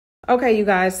Okay, you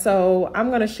guys, so I'm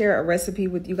going to share a recipe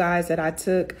with you guys that I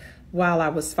took while I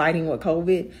was fighting with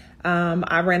COVID.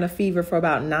 I ran a fever for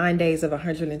about 9 days of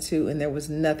 102, and there was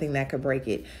nothing that could break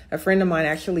it. A friend of mine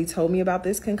actually told me about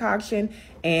this concoction,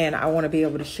 and I want to be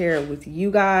able to share it with you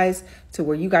guys to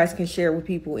where you guys can share it with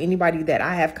people. Anybody that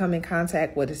I have come in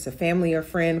contact with, it's a family or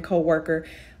friend, coworker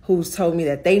who's told me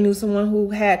that they knew someone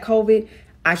who had COVID.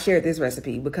 I shared this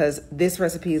recipe because this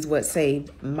recipe is what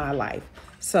saved my life.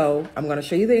 So I'm going to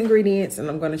show you the ingredients and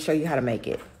I'm going to show you how to make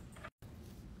it.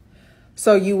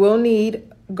 So you will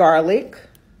need garlic,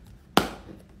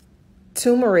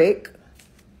 turmeric,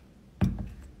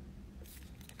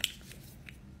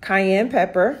 cayenne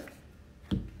pepper,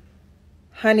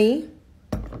 honey,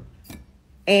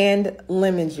 and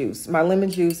lemon juice. My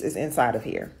lemon juice is inside of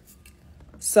here.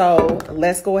 So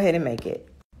let's go ahead and make it.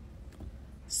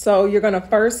 So you're going to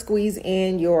first squeeze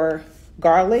in your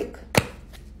garlic.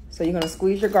 So you're going to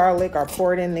squeeze your garlic or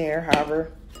pour it in there,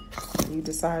 however you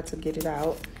decide to get it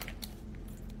out.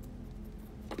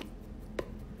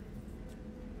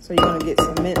 So you're going to get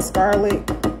some minced garlic,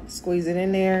 squeeze it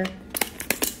in there.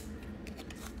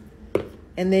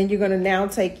 And then you're going to now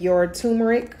take your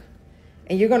turmeric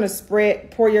and you're going to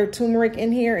pour your turmeric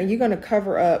in here, and you're going to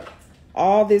cover up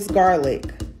all this garlic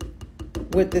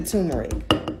with the turmeric.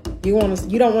 You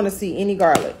don't want to see any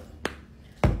garlic.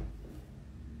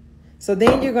 So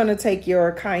then you're going to take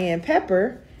your cayenne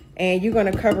pepper and you're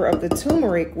going to cover up the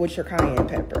turmeric with your cayenne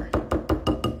pepper.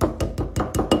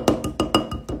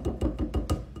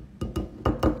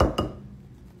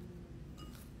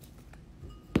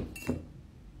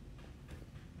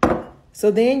 So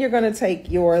then you're going to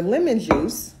take your lemon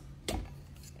juice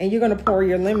and you're going to pour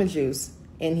your lemon juice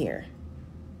in here.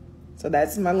 So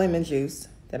that's my lemon juice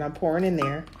that I'm pouring in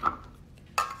there.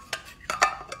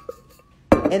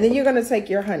 And then you're going to take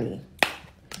your honey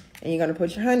and you're going to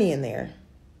put your honey in there.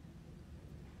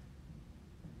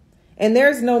 And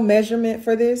there's no measurement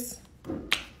for this.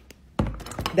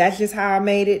 That's just how I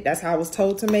made it. That's how I was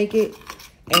told to make it.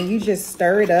 And you just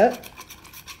stir it up.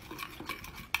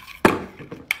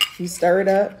 You stir it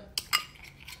up.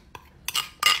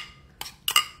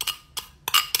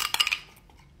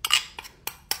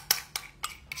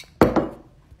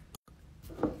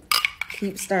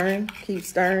 Keep stirring, keep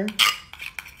stirring.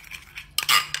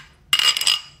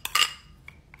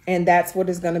 And that's what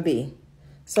it's going to be.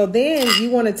 So then you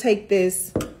want to take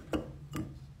this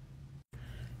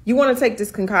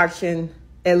concoction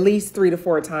at least 3 to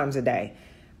 4 times a day.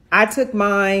 I took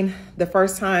mine the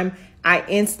first time. I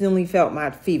instantly felt my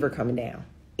fever coming down.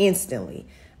 Instantly.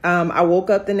 I woke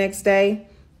up the next day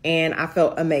and I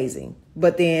felt amazing.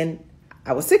 But then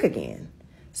I was sick again.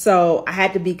 So I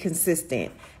had to be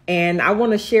consistent. And I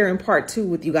want to share in part 2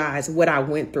 with you guys what I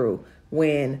went through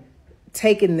when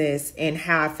taking this and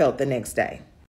how I felt the next day.